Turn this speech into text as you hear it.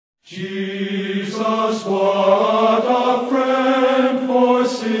Jesus, what a friend for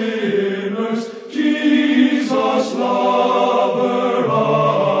sinners, Jesus, lover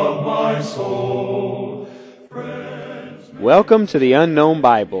of my soul. Welcome to the Unknown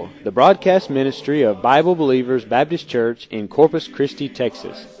Bible, the broadcast ministry of Bible Believers Baptist Church in Corpus Christi,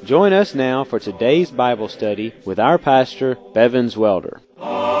 Texas. Join us now for today's Bible study with our pastor, Bevans Welder.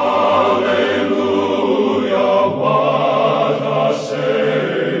 Hallelujah, what a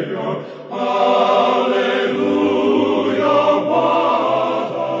Savior. Hallelujah,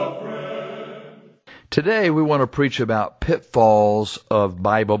 what a friend. Today we want to preach about pitfalls of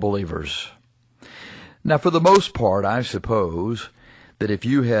Bible believers. Now, for the most part, I suppose that if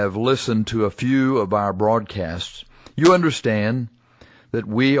you have listened to a few of our broadcasts, you understand that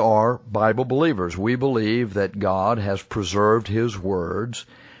we are Bible believers. We believe that God has preserved His words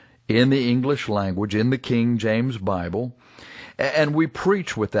in the English language, in the King James Bible, and we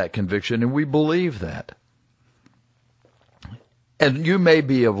preach with that conviction, and we believe that. And you may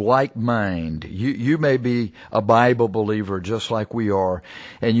be of like mind. You may be a Bible believer just like we are,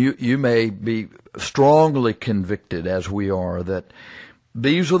 and you may be strongly convicted as we are that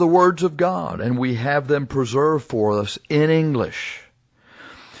these are the words of God, and we have them preserved for us in English.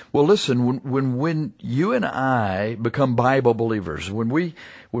 Well, listen, when you and I become Bible believers, when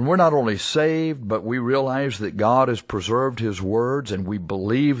we're not only saved, but we realize that God has preserved His words and we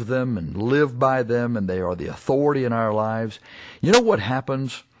believe them and live by them and they are the authority in our lives, you know what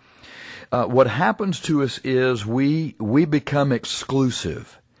happens? What happens to us is we become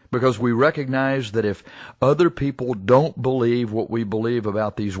exclusive because we recognize that if other people don't believe what we believe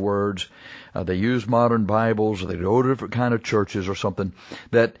about these words, they use modern Bibles, or they go to different kind of churches or something,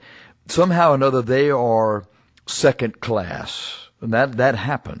 that somehow or another they are second class. And that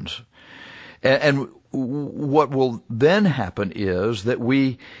happens. And what will then happen is that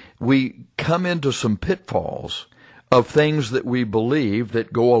we come into some pitfalls of things that we believe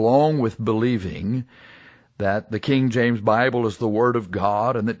that go along with believing that the King James Bible is the Word of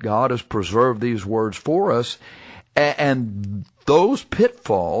God and that God has preserved these words for us. And those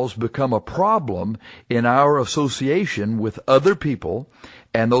pitfalls become a problem in our association with other people,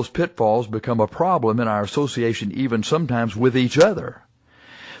 and those pitfalls become a problem in our association even sometimes with each other.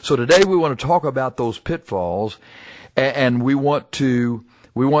 So today we want to talk about those pitfalls, and we want to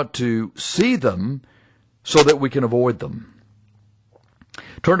see them so that we can avoid them.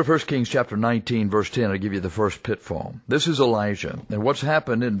 Turn to 1 Kings chapter 19, verse 10. I'll give you the first pitfall. This is Elijah. And what's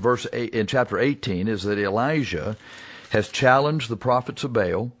happened in chapter 18 is that Elijah has challenged the prophets of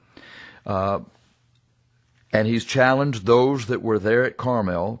Baal, and he's challenged those that were there at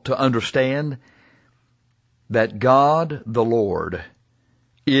Carmel to understand that God, the Lord,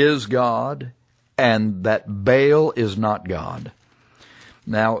 is God, and that Baal is not God.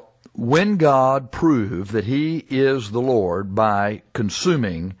 Now, when God proved that He is the Lord by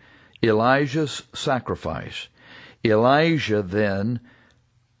consuming Elijah's sacrifice, Elijah then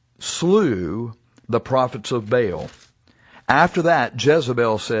slew the prophets of Baal. After that,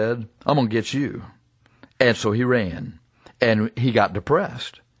 Jezebel said, "I'm going to get you." And so he ran, and he got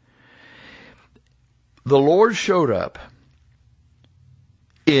depressed. The Lord showed up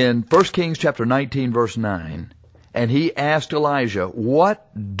in 1 Kings chapter 19, verse 9, and He asked Elijah,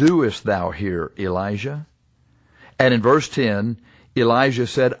 "What doest thou here, Elijah?" And in verse 10, Elijah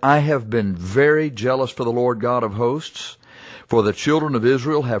said, "I have been very jealous for the Lord God of hosts, for the children of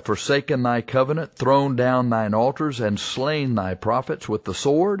Israel have forsaken thy covenant, thrown down thine altars, and slain thy prophets with the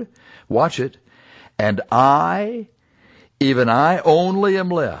sword." Watch it. "And I, even I only am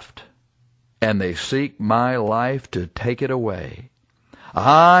left, and they seek my life to take it away.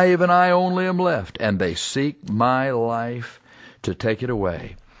 I, even I only am left, and they seek my life to take it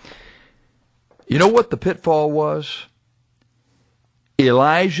away." You know what the pitfall was?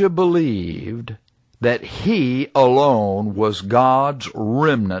 Elijah believed that he alone was God's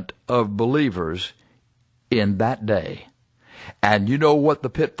remnant of believers in that day. And you know what the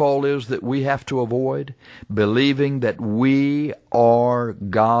pitfall is that we have to avoid? Believing that we are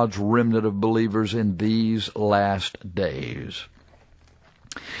God's remnant of believers in these last days.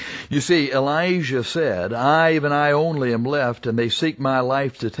 You see, Elijah said, "I, even I only am left, and they seek my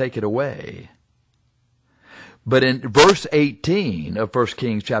life to take it away." But in verse 18 of 1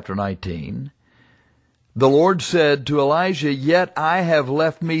 Kings chapter 19, the Lord said to Elijah, "Yet I have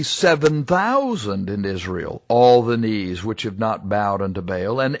left me 7,000 in Israel, all the knees which have not bowed unto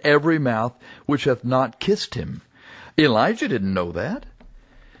Baal, and every mouth which hath not kissed him." Elijah didn't know that.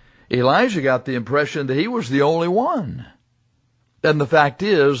 Elijah got the impression that he was the only one. And the fact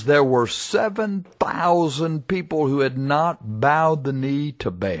is, there were 7,000 people who had not bowed the knee to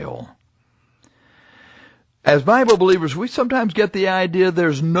Baal. As Bible believers, we sometimes get the idea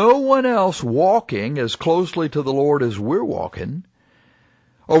there's no one else walking as closely to the Lord as we're walking.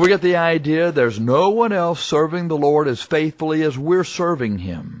 Or we get the idea there's no one else serving the Lord as faithfully as we're serving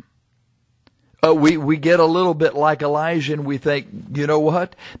Him. We get a little bit like Elijah and we think, you know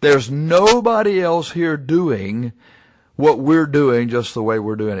what? There's nobody else here doing what we're doing just the way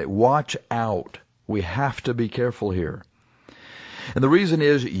we're doing it. Watch out. We have to be careful here. And the reason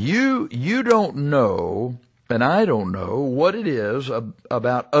is you don't know, and I don't know, what it is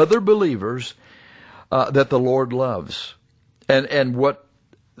about other believers that the Lord loves. And what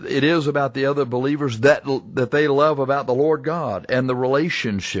it is about the other believers that they love about the Lord God and the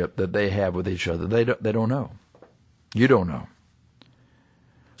relationship that they have with each other. They don't know. You don't know.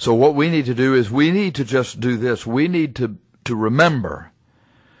 So what we need to do is we need to just do this. We need to remember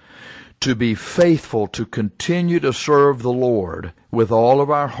to be faithful, to continue to serve the Lord with all of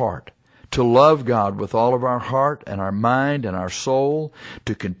our heart, to love God with all of our heart and our mind and our soul,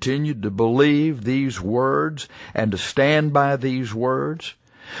 to continue to believe these words and to stand by these words,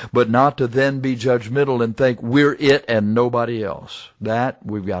 but not to then be judgmental and think we're it and nobody else. That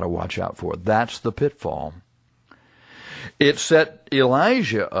we've got to watch out for. That's the pitfall. It set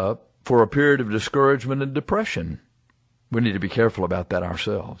Elijah up for a period of discouragement and depression. We need to be careful about that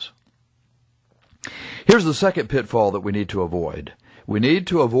ourselves. Here's the second pitfall that we need to avoid. We need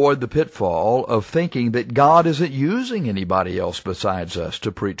to avoid the pitfall of thinking that God isn't using anybody else besides us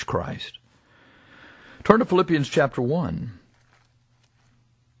to preach Christ. Turn to Philippians chapter 1.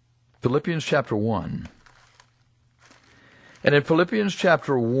 Philippians chapter 1. And in Philippians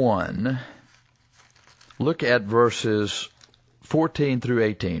chapter 1, look at verses 14 through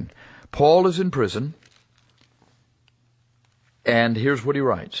 18. Paul is in prison, and here's what he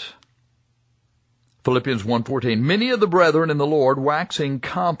writes. Philippians 1:14. Many of the brethren in the Lord, waxing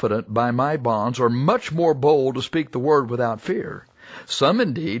confident by my bonds, are much more bold to speak the word without fear. Some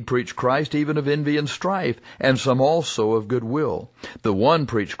indeed preach Christ even of envy and strife, and some also of good will. The one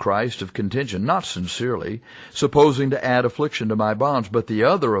preached Christ of contention, not sincerely, supposing to add affliction to my bonds, but the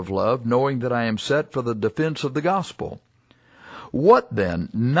other of love, knowing that I am set for the defense of the gospel. What then?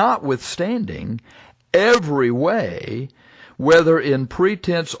 Notwithstanding, every way, whether in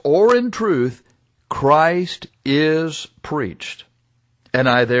pretense or in truth, Christ is preached. And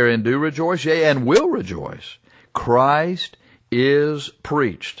I therein do rejoice, yea, and will rejoice. Christ is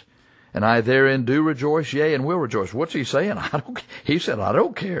preached. And I therein do rejoice, yea, and will rejoice. What's he saying? He said, I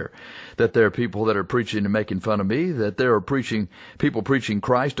don't care that there are people that are preaching and making fun of me, that there are people preaching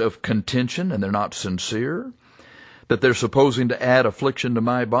Christ of contention and they're not sincere, that they're supposing to add affliction to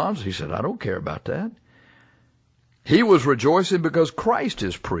my bonds. He said, I don't care about that. He was rejoicing because Christ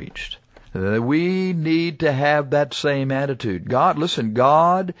is preached. We need to have that same attitude.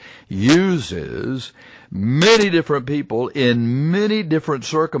 God uses many different people in many different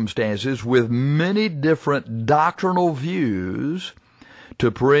circumstances with many different doctrinal views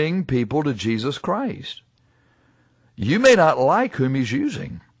to bring people to Jesus Christ. You may not like whom He's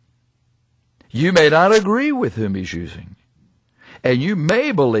using. You may not agree with whom He's using. And you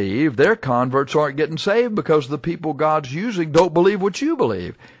may believe their converts aren't getting saved because the people God's using don't believe what you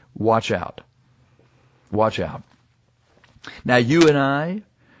believe. Watch out. Watch out. Now you and I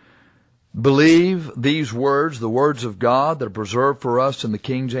believe these words, the words of God that are preserved for us in the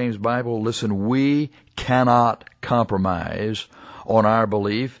King James Bible. Listen, we cannot compromise on our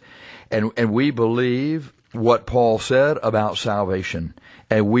belief. And we believe what Paul said about salvation.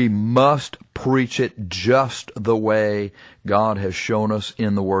 And we must preach it just the way God has shown us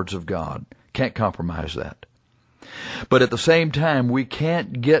in the words of God. Can't compromise that. But at the same time, we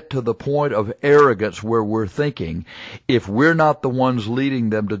can't get to the point of arrogance where we're thinking, if we're not the ones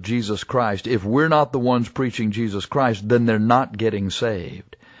leading them to Jesus Christ, if we're not the ones preaching Jesus Christ, then they're not getting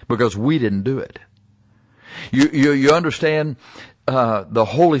saved because we didn't do it. You understand, the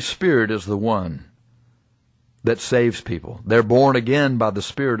Holy Spirit is the one that saves people. They're born again by the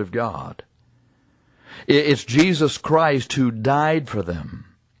Spirit of God. It's Jesus Christ who died for them.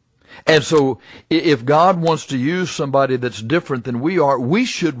 And so if God wants to use somebody that's different than we are, we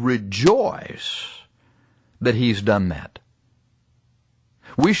should rejoice that He's done that.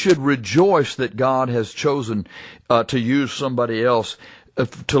 We should rejoice that God has chosen to use somebody else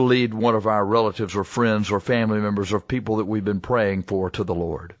to lead one of our relatives or friends or family members or people that we've been praying for to the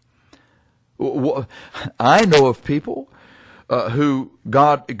Lord. I know of people who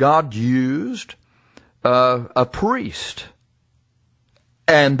God used a priest,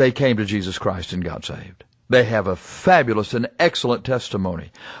 and they came to Jesus Christ and got saved. They have a fabulous and excellent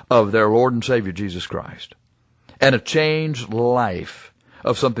testimony of their Lord and Savior Jesus Christ, and a changed life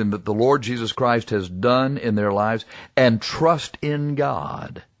of something that the Lord Jesus Christ has done in their lives, and trust in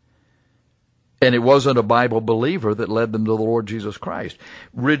God. And it wasn't a Bible believer that led them to the Lord Jesus Christ.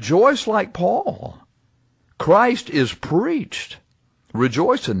 Rejoice like Paul. Christ is preached.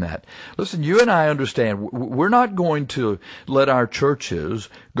 Rejoice in that. Listen, you and I understand we're not going to let our churches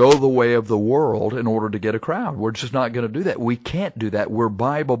go the way of the world in order to get a crowd. We're just not going to do that. We can't do that. We're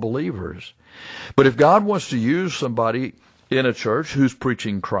Bible believers. But if God wants to use somebody in a church who's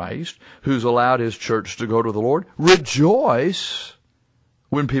preaching Christ, who's allowed his church to go to the Lord, rejoice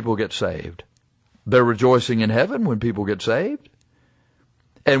when people get saved. They're rejoicing in heaven when people get saved.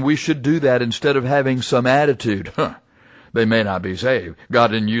 And we should do that instead of having some attitude. They may not be saved.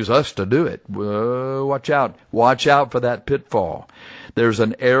 God didn't use us to do it. Watch out. Watch out for that pitfall. There's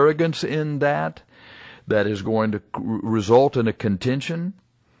an arrogance in that is going to result in a contention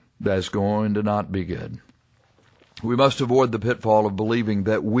that's going to not be good. We must avoid the pitfall of believing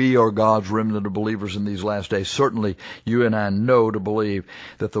that we are God's remnant of believers in these last days. Certainly, you and I know to believe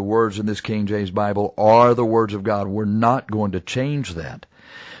that the words in this King James Bible are the words of God. We're not going to change that.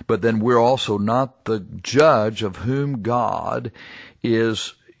 But then we're also not the judge of whom God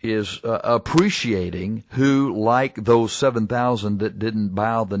is appreciating, who, like those 7,000 that didn't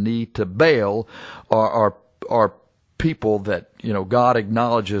bow the knee to Baal, are people that, God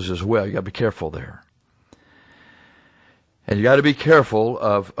acknowledges as well. You got to be careful there. And you got to be careful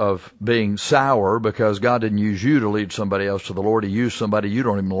of being sour, because God didn't use you to lead somebody else to the Lord. He used somebody you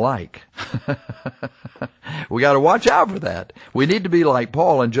don't even like. We got to watch out for that. We need to be like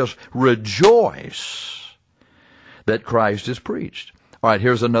Paul and just rejoice that Christ is preached. All right,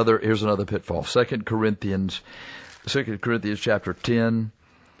 here's another pitfall. 2 Corinthians chapter 10,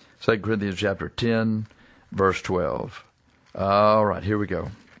 verse 12. All right, here we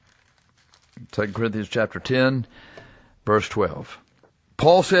go. 2 Corinthians chapter 10, verse 12.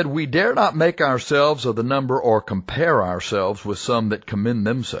 Paul said, "We dare not make ourselves of the number or compare ourselves with some that commend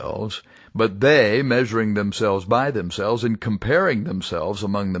themselves, but they, measuring themselves by themselves and comparing themselves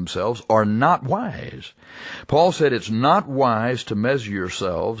among themselves, are not wise." Paul said it's not wise to measure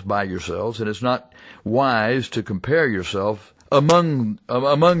yourselves by yourselves, and it's not wise to compare yourself among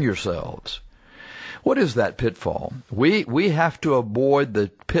yourselves. What is that pitfall? We have to avoid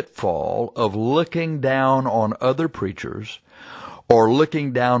the pitfall of looking down on other preachers or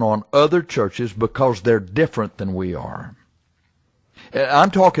looking down on other churches because they're different than we are.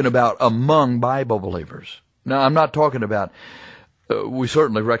 I'm talking about among Bible believers. Now, I'm not talking about, we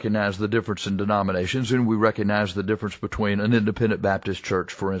certainly recognize the difference in denominations, and we recognize the difference between an independent Baptist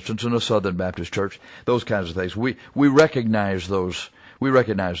church, for instance, and a Southern Baptist church, those kinds of things. We recognize those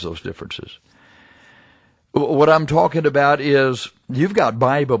differences. What I'm talking about is you've got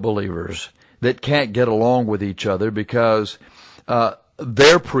Bible believers that can't get along with each other because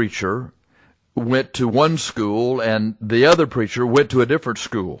their preacher went to one school and the other preacher went to a different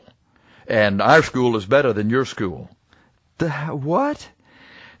school. And our school is better than your school. What?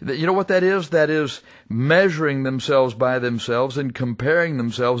 You know what that is? That is measuring themselves by themselves and comparing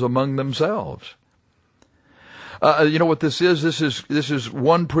themselves among themselves. You know what this is? This is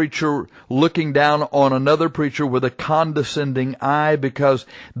one preacher looking down on another preacher with a condescending eye because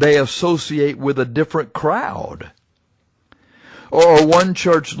they associate with a different crowd. Or one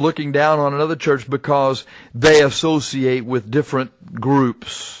church looking down on another church because they associate with different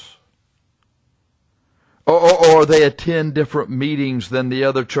groups. Or they attend different meetings than the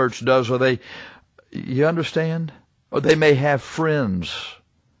other church does. You understand? Or they may have friends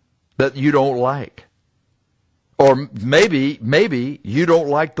that you don't like. Or maybe you don't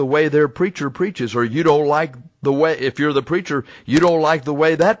like the way their preacher preaches, or you don't like the way, if you're the preacher, you don't like the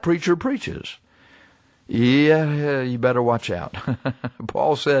way that preacher preaches. Yeah, you better watch out.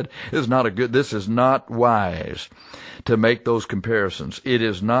 Paul said, this is not wise to make those comparisons. It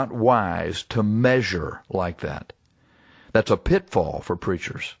is not wise to measure like that. That's a pitfall for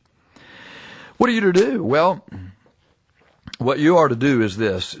preachers. What are you to do? Well, what you are to do is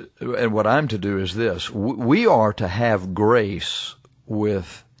this, and what I'm to do is this. We are to have grace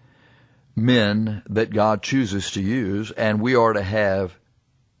with men that God chooses to use, and we are to have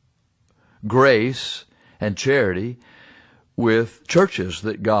grace and charity with churches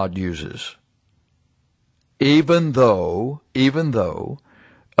that God uses. Even though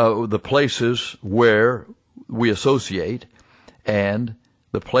the places where we associate and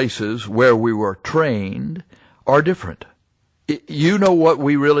the places where we were trained are different. You know what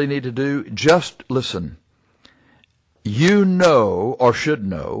we really need to do? Just listen. You know, or should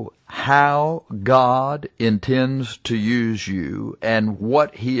know, how God intends to use you and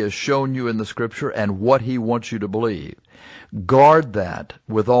what He has shown you in the Scripture and what He wants you to believe. Guard that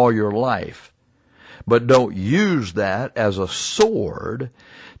with all your life. But don't use that as a sword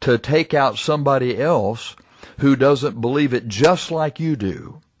to take out somebody else who doesn't believe it just like you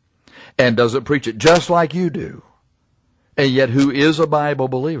do and doesn't preach it just like you do, and yet who is a Bible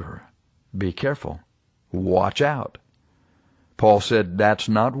believer. Be careful. Watch out. Paul said that's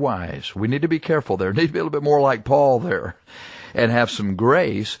not wise. We need to be careful there. We need to be a little bit more like Paul there and have some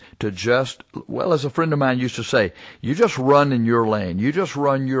grace to just, well, as a friend of mine used to say, you just run in your lane. You just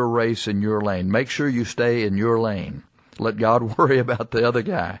run your race in your lane. Make sure you stay in your lane. Let God worry about the other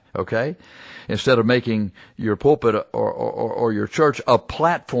guy, okay? Instead of making your pulpit or your church a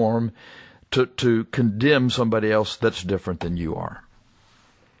platform to condemn somebody else that's different than you are.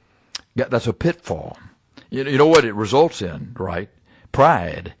 That's a pitfall. You know what it results in, right?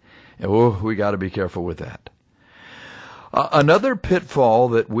 Pride. And we got to be careful with that. Another pitfall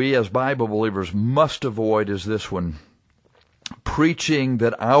that we as Bible believers must avoid is this one: preaching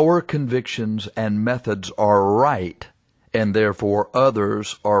that our convictions and methods are right and therefore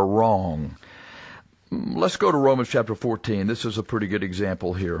others are wrong. Let's go to Romans chapter 14. This is a pretty good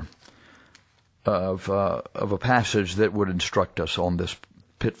example here of a passage that would instruct us on this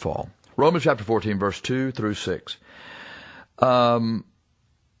pitfall. Romans chapter 14, verse 2 through 6.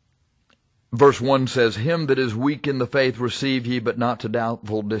 Verse 1 says, "Him that is weak in the faith receive ye, but not to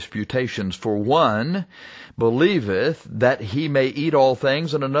doubtful disputations. For one believeth that he may eat all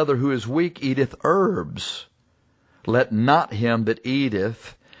things, and another who is weak eateth herbs. Let not him that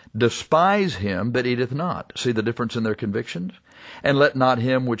eateth despise him that eateth not." See the difference in their convictions? "And let not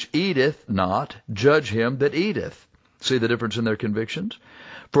him which eateth not judge him that eateth." See the difference in their convictions?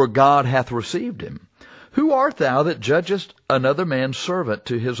 "For God hath received him. Who art thou that judgest another man's servant?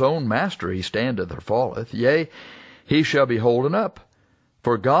 To his own master he standeth or falleth. Yea, he shall be holden up.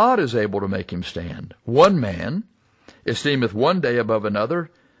 For God is able to make him stand. One man esteemeth one day above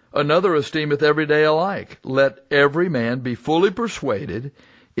another, another esteemeth every day alike. Let every man be fully persuaded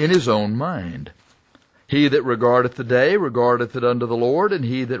in his own mind. He that regardeth the day regardeth it unto the Lord, and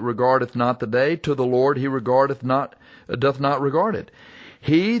he that regardeth not the day to the Lord he doth not regard it.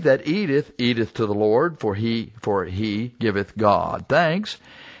 He that eateth, eateth to the Lord, for he giveth God thanks.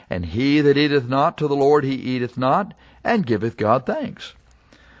 And he that eateth not to the Lord, he eateth not, and giveth God thanks.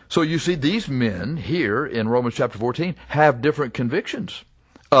 So you see, these men here in Romans chapter 14 have different convictions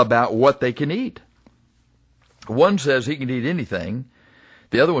about what they can eat. One says he can eat anything.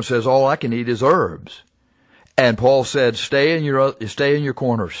 The other one says, all I can eat is herbs. And Paul said, stay in your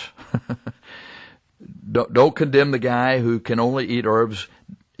corners. Don't condemn the guy who can only eat herbs.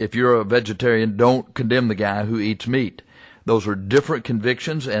 If you're a vegetarian, don't condemn the guy who eats meat. Those are different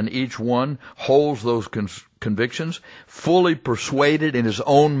convictions, and each one holds those convictions fully persuaded in his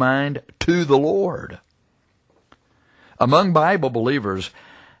own mind to the Lord. Among Bible believers,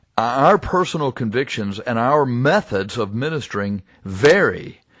 our personal convictions and our methods of ministering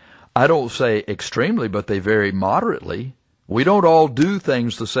vary. I don't say extremely, but they vary moderately. We don't all do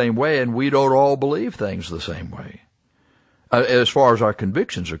things the same way, and we don't all believe things the same way, as far as our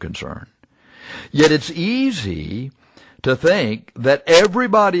convictions are concerned. Yet it's easy to think that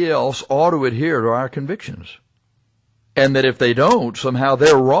everybody else ought to adhere to our convictions, and that if they don't, somehow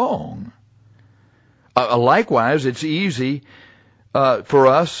they're wrong. Likewise, it's easy for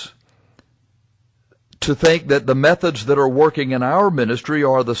us to think that the methods that are working in our ministry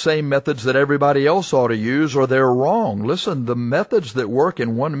are the same methods that everybody else ought to use, or they're wrong. Listen, the methods that work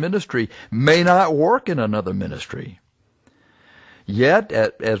in one ministry may not work in another ministry. Yet,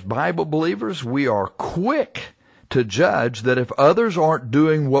 as Bible believers, we are quick to judge that if others aren't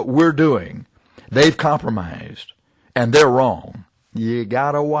doing what we're doing, they've compromised, and they're wrong. You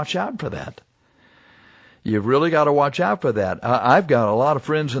gotta watch out for that. You've really got to watch out for that. I've got a lot of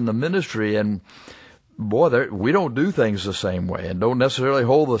friends in the ministry, and boy, we don't do things the same way and don't necessarily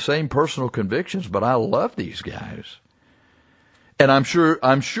hold the same personal convictions, but I love these guys. And I'm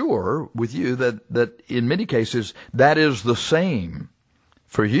sure with you that in many cases that is the same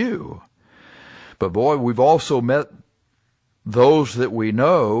for you. But boy, we've also met those that we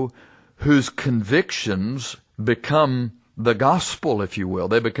know whose convictions become the gospel, if you will.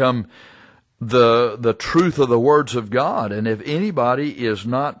 They become the truth of the words of God. And if anybody is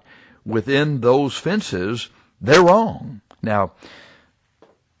not within those fences, they're wrong. Now,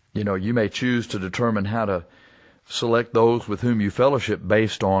 you may choose to determine how to select those with whom you fellowship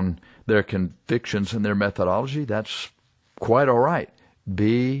based on their convictions and their methodology. That's quite all right.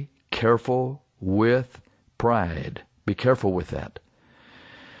 Be careful with pride. Be careful with that.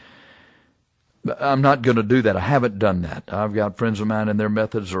 I'm not going to do that. I haven't done that. I've got friends of mine and their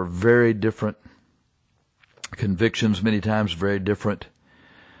methods are very different. Convictions many times very different.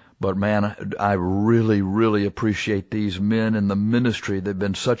 But man, I really, really appreciate these men in the ministry. They've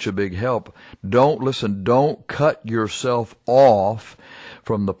been such a big help. Don't cut yourself off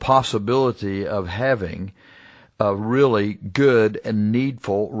from the possibility of having a really good and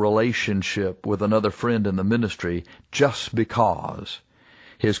needful relationship with another friend in the ministry just because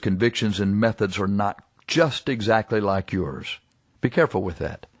his convictions and methods are not just exactly like yours. Be careful with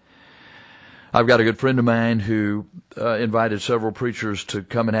that. I've got a good friend of mine who invited several preachers to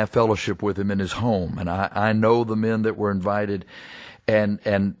come and have fellowship with him in his home. And I know the men that were invited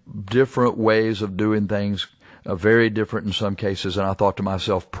and different ways of doing things, very different in some cases. And I thought to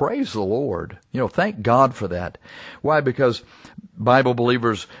myself, praise the Lord. Thank God for that. Why? Because Bible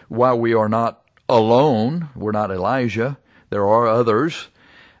believers, while we are not alone, we're not Elijah, there are others.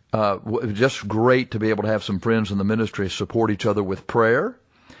 Just great to be able to have some friends in the ministry support each other with prayer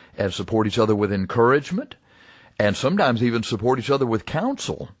and support each other with encouragement and sometimes even support each other with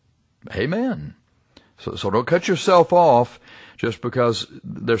counsel. Amen. So don't cut yourself off just because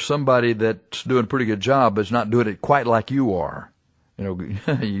there's somebody that's doing a pretty good job but is not doing it quite like you are.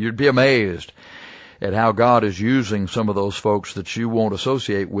 You'd be amazed at how God is using some of those folks that you won't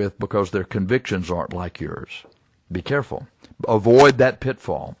associate with because their convictions aren't like yours. Be careful. Avoid that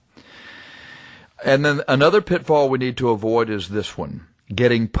pitfall. And then another pitfall we need to avoid is this one.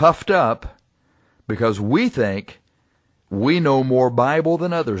 Getting puffed up because we think we know more Bible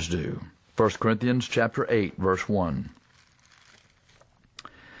than others do. 1 Corinthians chapter 8, verse 1.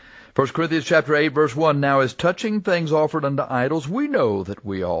 1 Corinthians chapter 8, verse 1. Now as touching things offered unto idols, we know that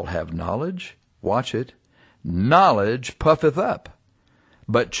we all have knowledge. Watch it. Knowledge puffeth up,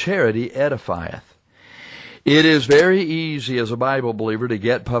 but charity edifieth. It is very easy as a Bible believer to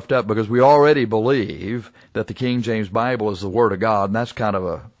get puffed up because we already believe that the King James Bible is the Word of God, and that's kind of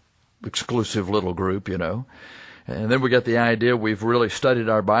a exclusive little group, And then we get the idea we've really studied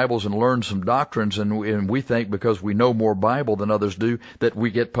our Bibles and learned some doctrines, and we think because we know more Bible than others do that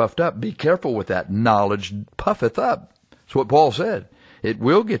we get puffed up. Be careful with that. Knowledge puffeth up. That's what Paul said. It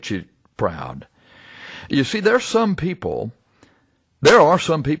will get you proud. You see, there are some people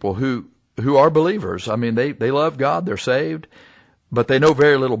who are believers. I mean, they love God, they're saved, but they know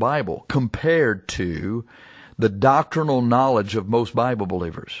very little Bible compared to the doctrinal knowledge of most Bible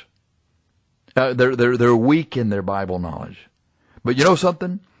believers. They're weak in their Bible knowledge. But you know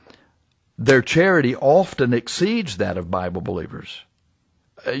something? Their charity often exceeds that of Bible believers.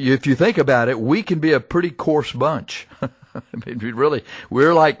 If you think about it, we can be a pretty coarse bunch. I mean,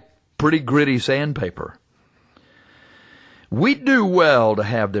 we're like pretty gritty sandpaper. We do well to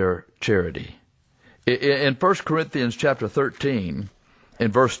have their charity. In 1 Corinthians chapter 13,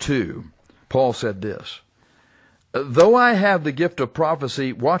 in verse 2, Paul said this, though I have the gift of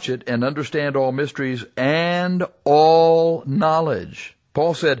prophecy, watch it, and understand all mysteries and all knowledge.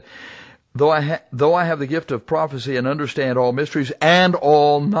 Paul said, though I have the gift of prophecy and understand all mysteries and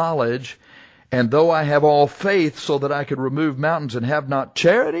all knowledge, and though I have all faith so that I could remove mountains and have not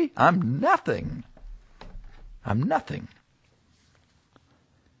charity, I'm nothing. I'm nothing.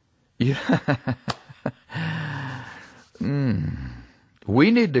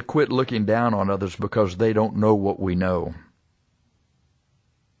 We need to quit looking down on others because they don't know what we know.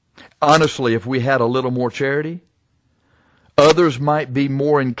 Honestly, if we had a little more charity, others might be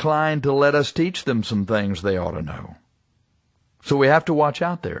more inclined to let us teach them some things they ought to know. So we have to watch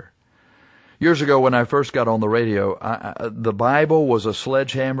out there. Years ago when I first got on the radio, the Bible was a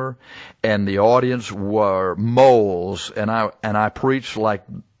sledgehammer and the audience were moles, and I preached like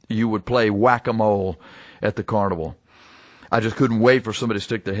you would play whack-a-mole at the carnival. I just couldn't wait for somebody to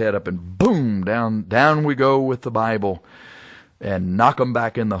stick their head up and boom, down we go with the Bible and knock them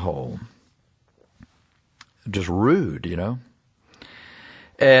back in the hole. Just rude,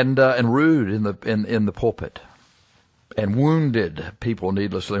 and rude in the pulpit, and wounded people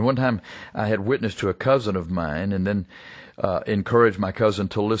needlessly. One time I had witnessed to a cousin of mine, and then encouraged my cousin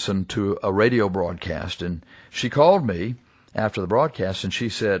to listen to a radio broadcast, and she called me after the broadcast, and she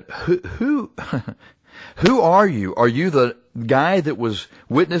said, who are you? Are you the guy that was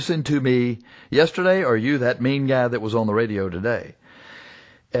witnessing to me yesterday, or are you that mean guy that was on the radio today?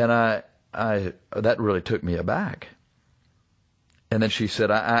 And I that really took me aback. And then she said,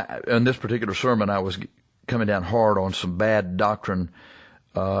 in this particular sermon, I was coming down hard on some bad doctrine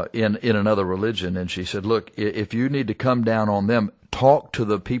in another religion. And she said, look, if you need to come down on them, talk to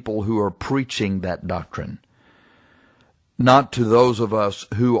the people who are preaching that doctrine, not to those of us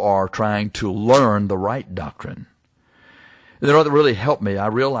who are trying to learn the right doctrine. You know, that really helped me. I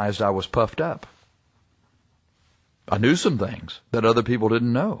realized I was puffed up. I knew some things that other people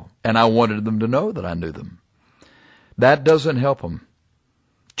didn't know, and I wanted them to know that I knew them. That doesn't help them.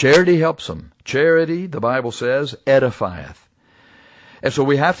 Charity helps them. Charity, the Bible says, edifieth. And so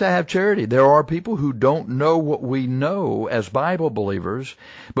we have to have charity. There are people who don't know what we know as Bible believers,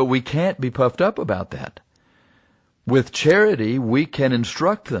 but we can't be puffed up about that. With charity, we can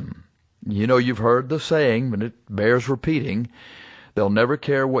instruct them. You know, you've heard the saying, but it bears repeating, they'll never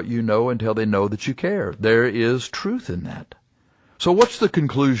care what you know until they know that you care. There is truth in that. So what's the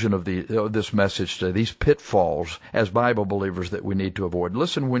conclusion of this message today, these pitfalls as Bible believers that we need to avoid?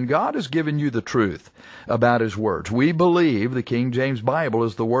 Listen, when God has given you the truth about His words, we believe the King James Bible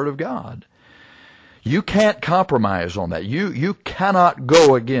is the Word of God. You can't compromise on that. You cannot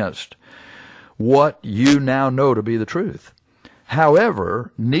go against what you now know to be the truth.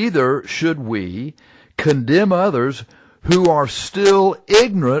 However, neither should we condemn others who are still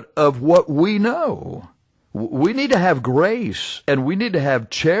ignorant of what we know. We need to have grace, and we need to have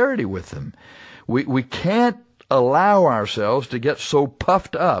charity with them. We can't allow ourselves to get so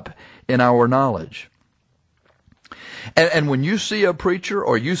puffed up in our knowledge. And when you see a preacher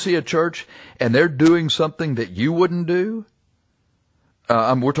or you see a church and they're doing something that you wouldn't do,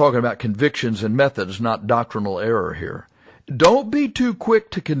 we're talking about convictions and methods, not doctrinal error here. Don't be too quick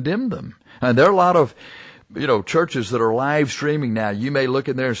to condemn them. And there are a lot of churches that are live streaming now. You may look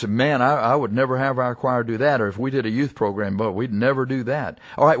in there and say, man, I would never have our choir do that. Or if we did a youth program, but we'd never do that.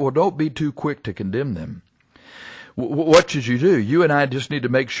 All right, well, don't be too quick to condemn them. What should you do? You and I just need to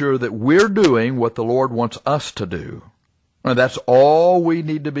make sure that we're doing what the Lord wants us to do. And that's all we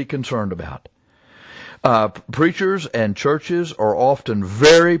need to be concerned about. Preachers and churches are often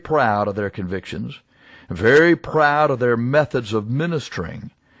very proud of their convictions, very proud of their methods of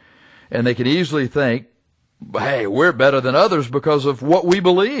ministering. And they can easily think, hey, we're better than others because of what we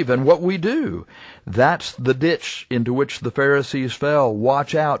believe and what we do. That's the ditch into which the Pharisees fell.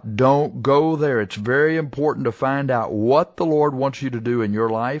 Watch out. Don't go there. It's very important to find out what the Lord wants you to do in your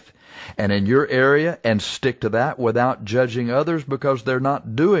life and in your area and stick to that without judging others because they're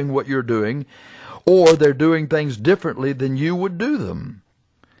not doing what you're doing or they're doing things differently than you would do them.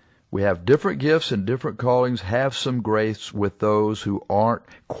 We have different gifts and different callings. Have some grace with those who aren't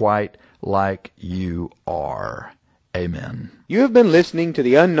quite like you are. Amen. You have been listening to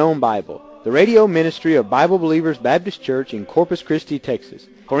The Unknown Bible, the radio ministry of Bible Believers Baptist Church in Corpus Christi, Texas.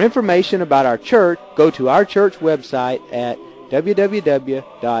 For information about our church, go to our church website at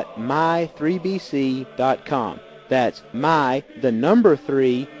www.my3bc.com. That's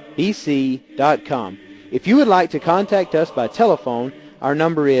my3bc.com. If you would like to contact us by telephone, our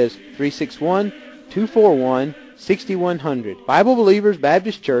number is 361-241-6100. Bible Believers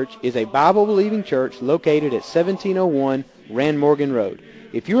Baptist Church is a Bible-believing church located at 1701 Rand Morgan Road.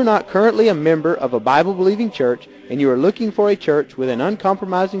 If you are not currently a member of a Bible-believing church and you are looking for a church with an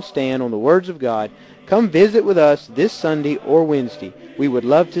uncompromising stand on the words of God, come visit with us this Sunday or Wednesday. We would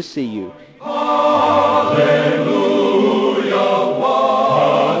love to see you. Hallelujah.